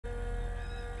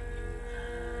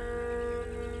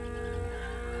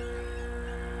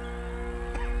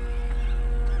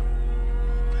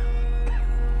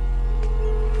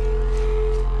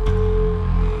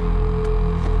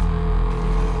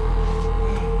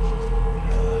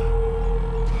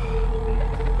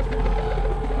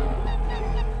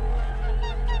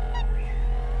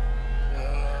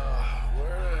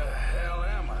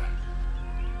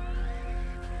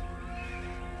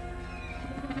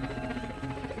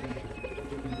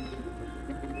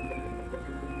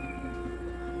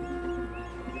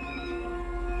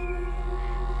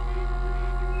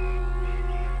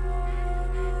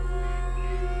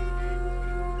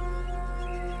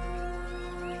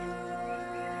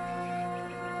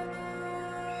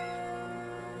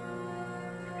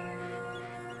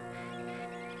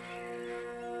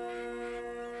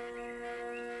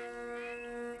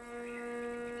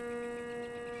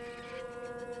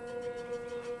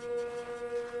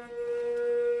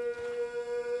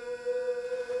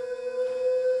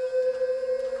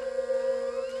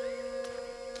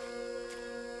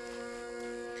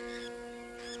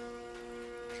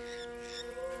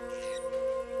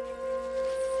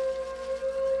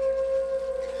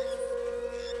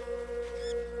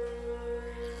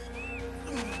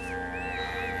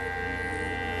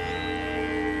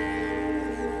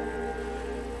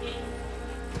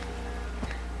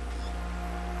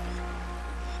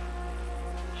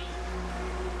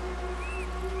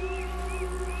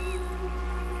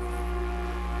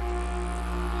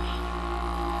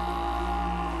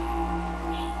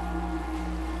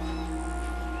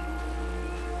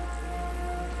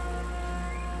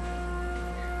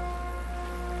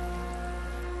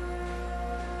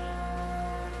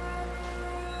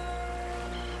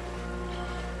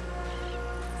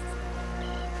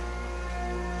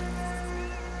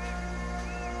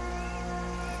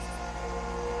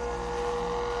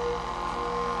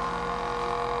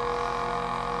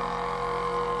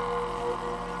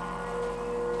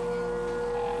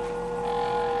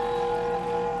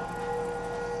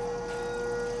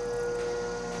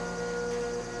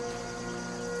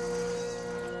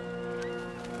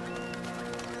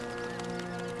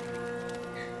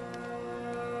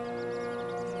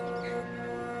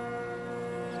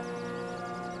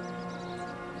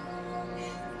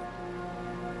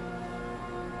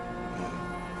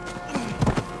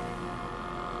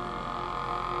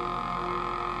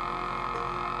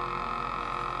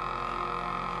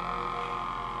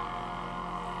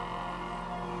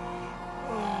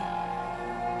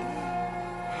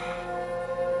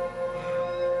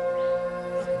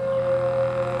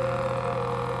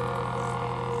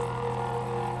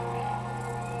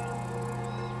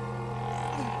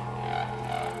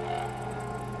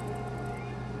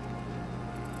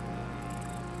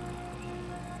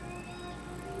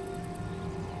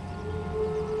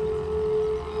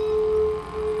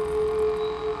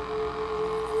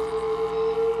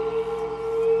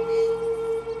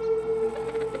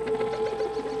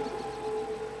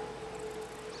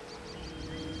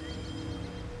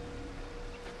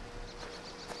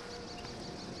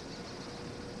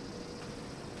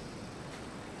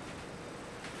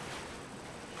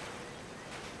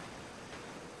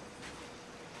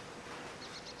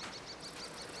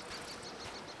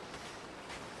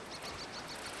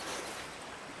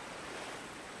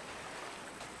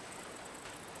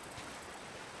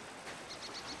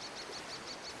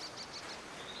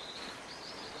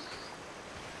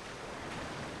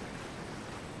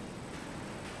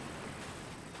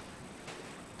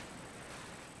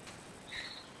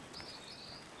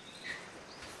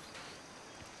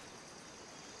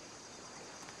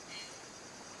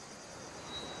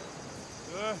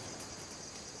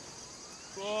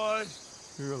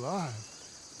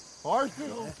Arthur,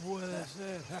 No puede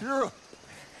ser.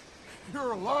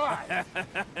 you're alive.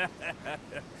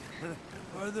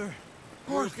 Arthur,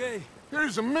 you Arthur, okay? it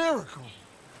is a miracle.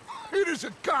 It is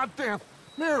a goddamn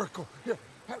miracle. Here,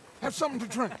 have something to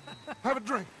drink. Have a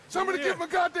drink. Somebody give him a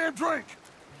goddamn drink.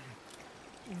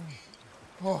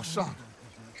 Oh, son.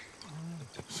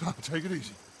 Son, take it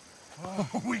easy.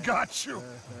 Oh, we got you.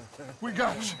 We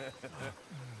got you.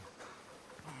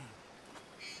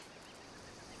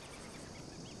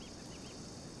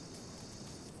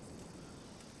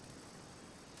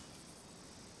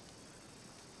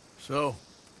 So,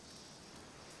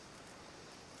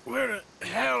 where the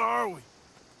hell are we?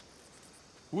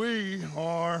 We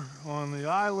are on the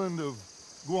island of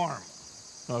Guarma.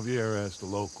 Javier asked the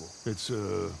local. It's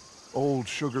a old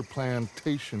sugar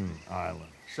plantation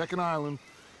island. Second island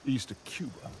east of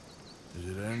Cuba. Is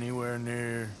it anywhere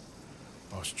near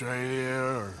Australia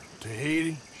or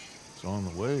Tahiti? It's on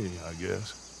the way, I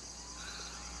guess.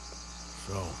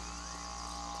 So,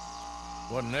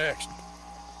 what next?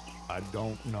 I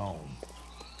don't know.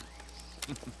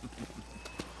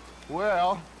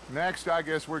 Well, next I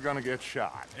guess we're gonna get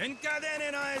shot.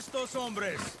 Encadenen a estos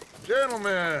hombres.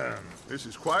 Gentlemen, this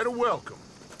is quite a welcome.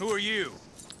 Who are you?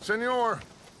 Senor,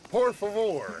 por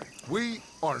favor, we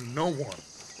are no one.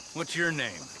 What's your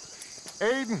name?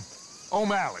 Aiden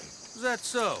O'Malley. Is that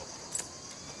so?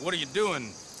 What are you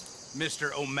doing,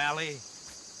 Mr. O'Malley?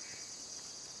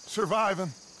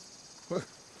 Surviving.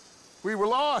 We were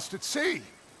lost at sea,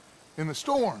 in the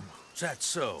storm. Is that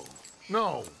so?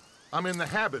 No, I'm in the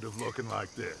habit of looking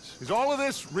like this. Is all of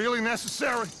this really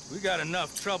necessary? We got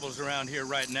enough troubles around here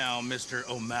right now, Mr.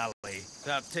 O'Malley,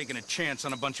 without taking a chance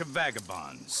on a bunch of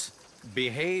vagabonds.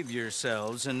 Behave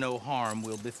yourselves and no harm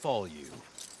will befall you.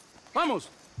 Vamos!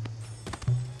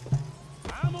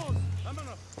 Vamos!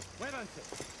 Vámonos! Muévanse!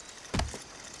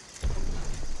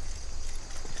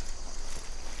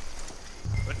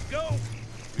 Let's go!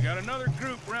 We got another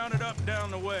group rounded up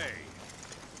down the way.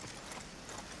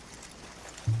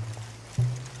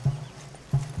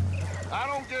 I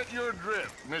don't get your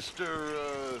drift,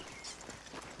 Mr.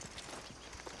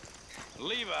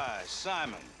 Levi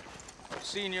Simon,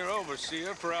 senior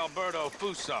overseer for Alberto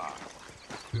Fusar.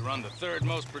 We run the third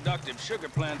most productive sugar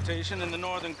plantation in the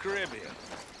Northern Caribbean.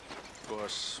 Of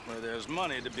course, where there's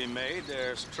money to be made,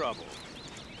 there's trouble.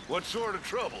 What sort of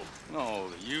trouble? Oh,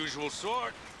 the usual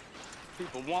sort.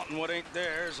 People wanting what ain't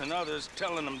theirs and others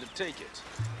telling them to take it.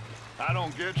 I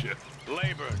don't get you.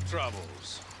 Labor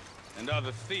troubles. And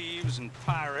other thieves and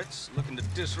pirates looking to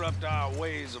disrupt our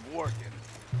ways of working.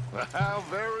 How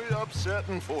very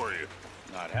upsetting for you.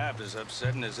 Not half as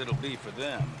upsetting as it'll be for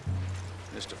them.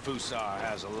 Mr. Fusar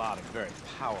has a lot of very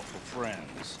powerful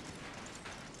friends.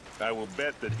 I will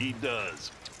bet that he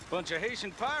does. Bunch of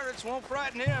Haitian pirates won't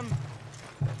frighten him.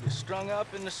 They'll be strung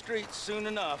up in the streets soon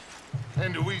enough.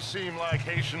 And do we seem like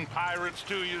Haitian pirates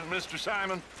to you, Mr.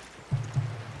 Simon?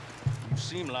 You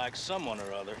seem like someone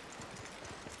or other.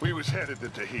 We was headed to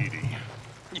Tahiti.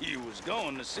 You was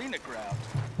going the scenic route.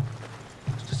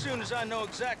 Just as soon as I know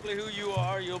exactly who you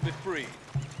are, you'll be free.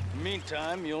 In the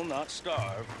meantime, you'll not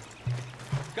starve.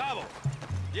 Cabo,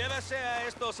 llévese a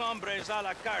estos hombres a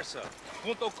la cárcel,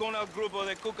 junto con el grupo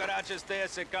de cucarachas de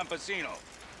ese campesino.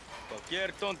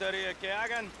 Cualquier tontería que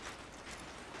hagan,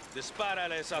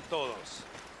 dispárales a todos.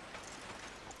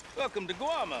 Welcome to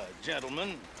Guarma,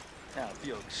 gentlemen. Now, if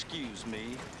you'll excuse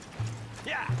me.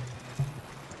 Yeah!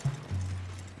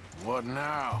 What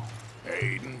now,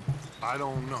 Aiden? I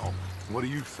don't know. What do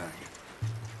you think?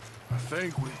 I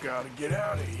think we've got to get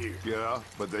out of here. Yeah,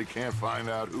 but they can't find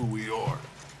out who we are.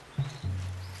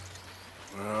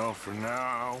 Well, for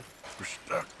now, we're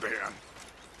stuck then.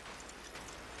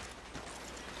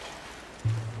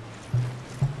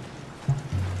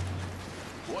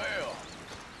 Well,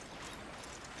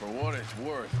 for what it's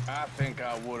worth, I think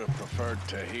I would have preferred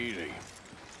Tahiti.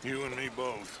 You and me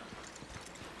both.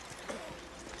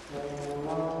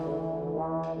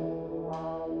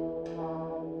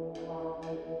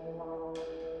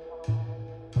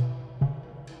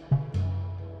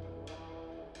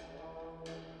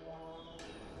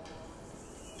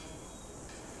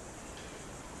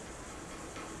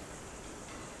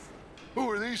 Who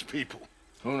are these people?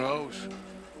 Who knows?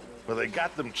 Well, they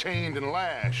got them chained and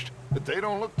lashed, but they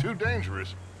don't look too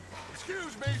dangerous.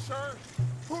 Excuse me, sir.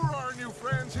 Who are our new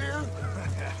friends here?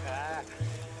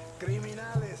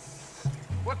 Criminales.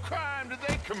 What crime did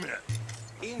they commit?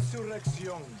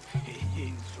 Insurrección.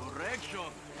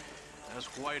 Insurrection? That's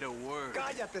quite a word.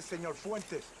 Cállate, señor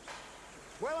Fuentes.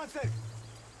 ¡Muévanse!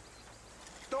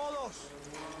 ¡Todos!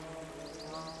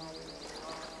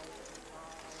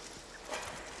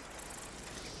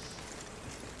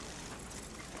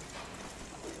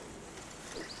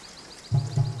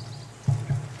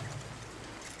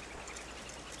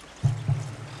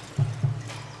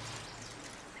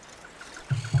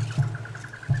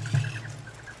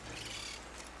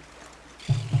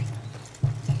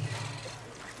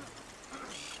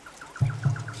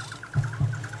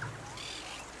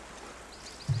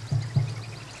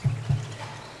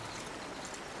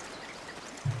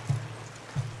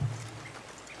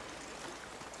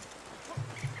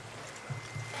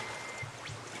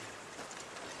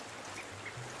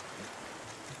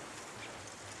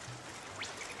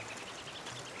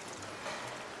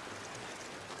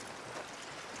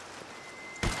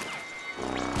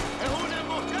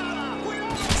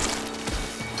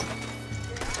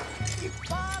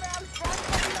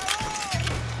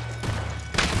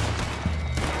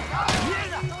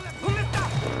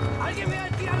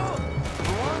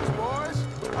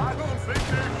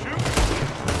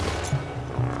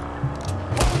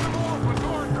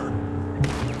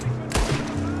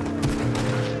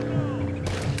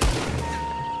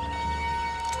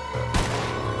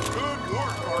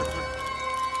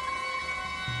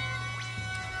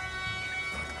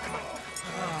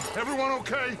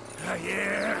 okay?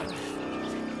 Yeah.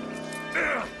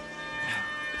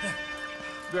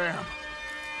 Damn.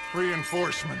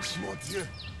 Reinforcements. Mon Dieu.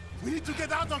 We need to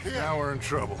get out of here. Now we're in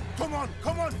trouble. Come on,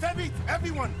 very vite.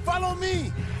 Everyone, follow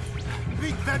me.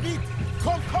 Vite, very vite.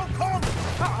 Come.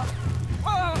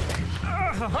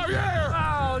 Javier!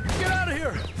 Oh, get out of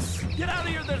here! Get out of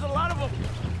here, there's a lot of them!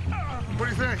 What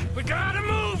do you think? We gotta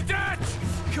move, Dutch!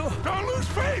 Don't lose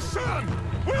face, son!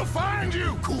 We'll find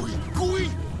you! Cooey,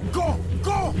 go!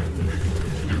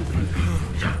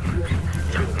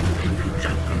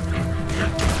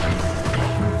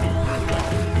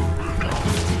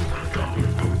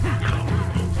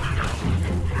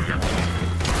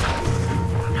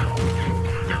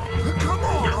 Come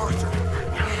on, Arthur!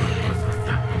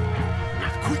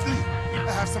 Quickly,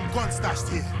 I have some guns stashed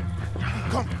here.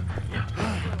 Come.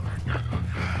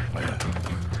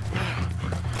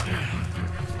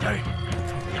 Hey!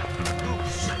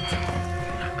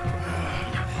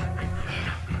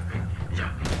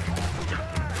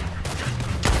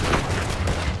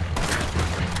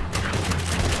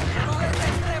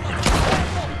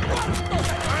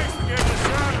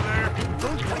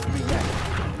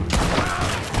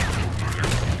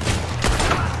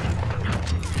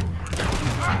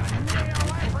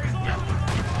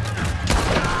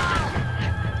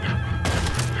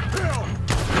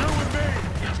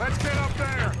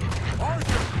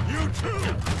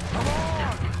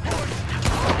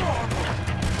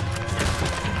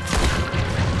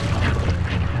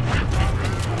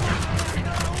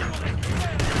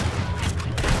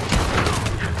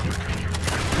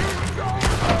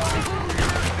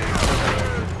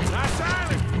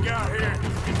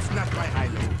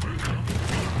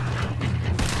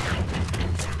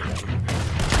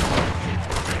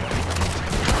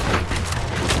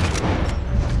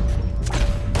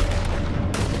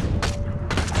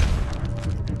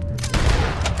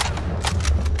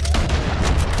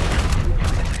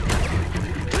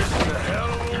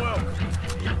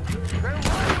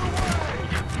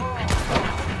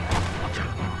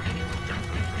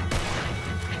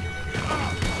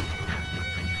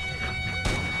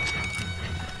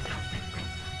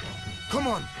 Come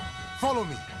on, follow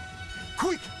me.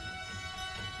 Quick!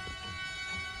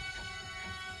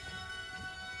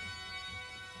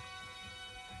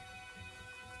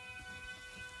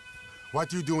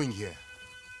 What you doing here?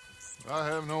 I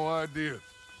have no idea.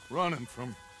 Running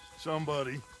from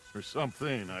somebody or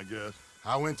something, I guess.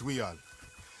 How went we all?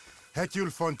 Hercule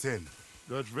Fontaine.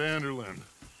 Dutch Vanderland.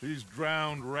 These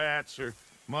drowned rats are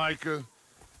Micah,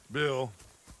 Bill,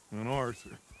 and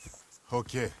Arthur.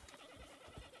 Okay.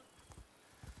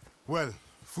 Well,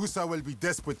 Fusa will be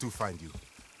desperate to find you.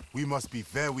 We must be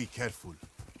very careful.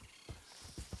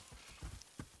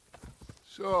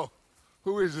 So,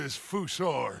 who is this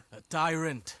Fusar? A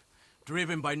tyrant,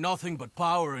 driven by nothing but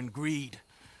power and greed.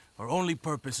 Our only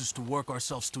purpose is to work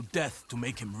ourselves to death to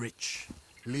make him rich.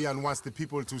 Leon wants the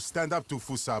people to stand up to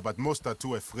Fusa, but most are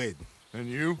too afraid. And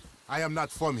you? I am not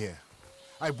from here.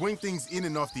 I bring things in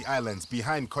and off the islands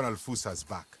behind Colonel Fusa's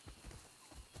back.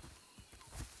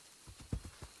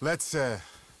 Let's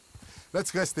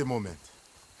rest a moment.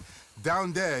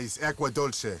 Down there is Agua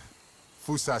Dulce,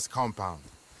 Fusa's compound.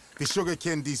 The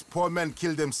sugarcane these poor men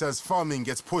kill themselves farming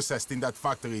gets processed in that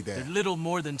factory there. They're little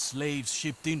more than slaves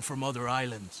shipped in from other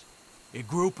islands. A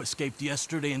group escaped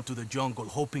yesterday into the jungle,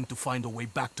 hoping to find a way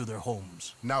back to their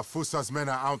homes. Now Fusa's men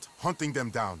are out hunting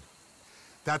them down.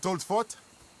 That old fort?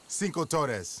 Cinco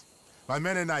Torres. My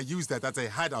men and I use that as a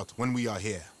hideout when we are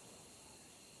here.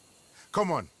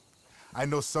 Come on. I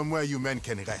know somewhere you men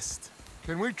can rest.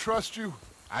 Can we trust you?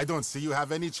 I don't see you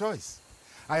have any choice.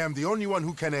 I am the only one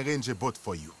who can arrange a boat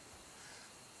for you.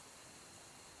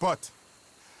 But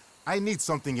I need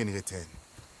something in return.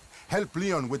 Help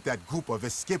Leon with that group of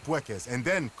escape workers and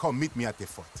then come meet me at the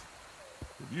fort.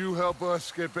 If you help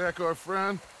us get back our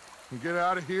friend and get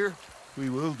out of here, we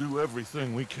will do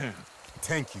everything we can.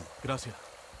 Thank you. Gracias.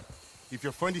 If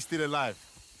your friend is still alive,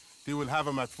 they will have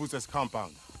him at Fusa's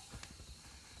compound.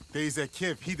 There is a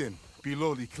cave hidden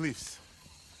below the cliffs.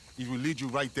 It will lead you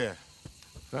right there.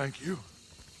 Thank you.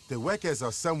 The workers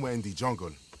are somewhere in the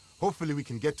jungle. Hopefully we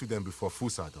can get to them before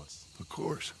Fusa does. Of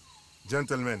course.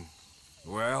 Gentlemen,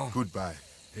 Well, goodbye.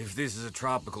 if this is a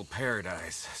tropical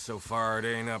paradise, so far it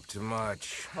ain't up to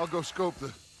much. I'll go scope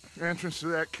the entrance to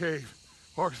that cave.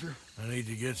 Arthur? I need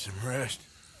to get some rest.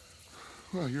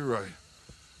 Well, you're right.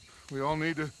 We all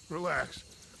need to relax.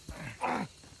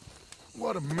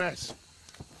 What a mess.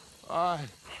 I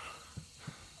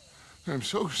am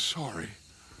so sorry,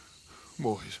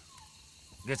 boys.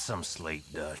 Get some sleep,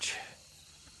 Dutch.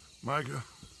 Micah,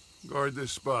 guard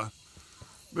this spot.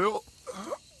 Bill,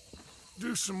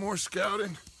 do some more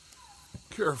scouting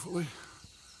carefully.